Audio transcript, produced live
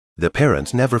The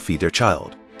parents never feed their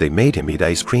child. They made him eat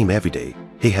ice cream every day.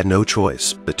 He had no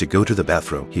choice but to go to the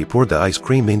bathroom. He poured the ice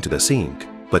cream into the sink,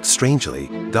 but strangely,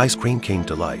 the ice cream came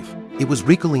to life. It was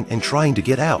wriggling and trying to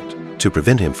get out. To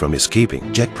prevent him from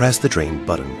escaping, Jack pressed the drain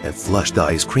button and flushed the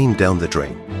ice cream down the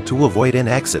drain. To avoid an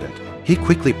accident, he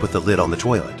quickly put the lid on the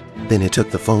toilet. Then he took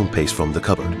the foam paste from the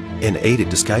cupboard and ate it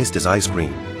disguised as ice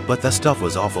cream. But the stuff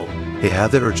was awful. He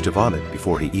had the urge to vomit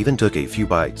before he even took a few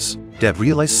bites. Dad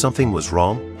realized something was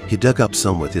wrong. He dug up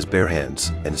some with his bare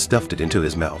hands and stuffed it into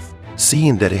his mouth.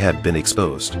 Seeing that it had been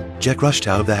exposed, Jack rushed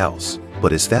out of the house,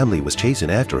 but his family was chasing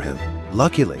after him.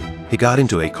 Luckily, he got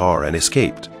into a car and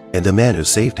escaped, and the man who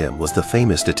saved him was the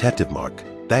famous Detective Mark.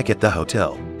 Back at the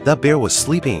hotel, the bear was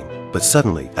sleeping, but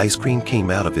suddenly ice cream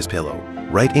came out of his pillow,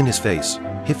 right in his face.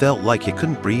 He felt like he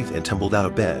couldn't breathe and tumbled out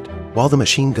of bed. While the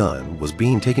machine gun was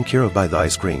being taken care of by the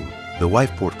ice cream, the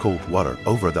wife poured cold water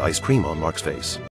over the ice cream on Mark's face.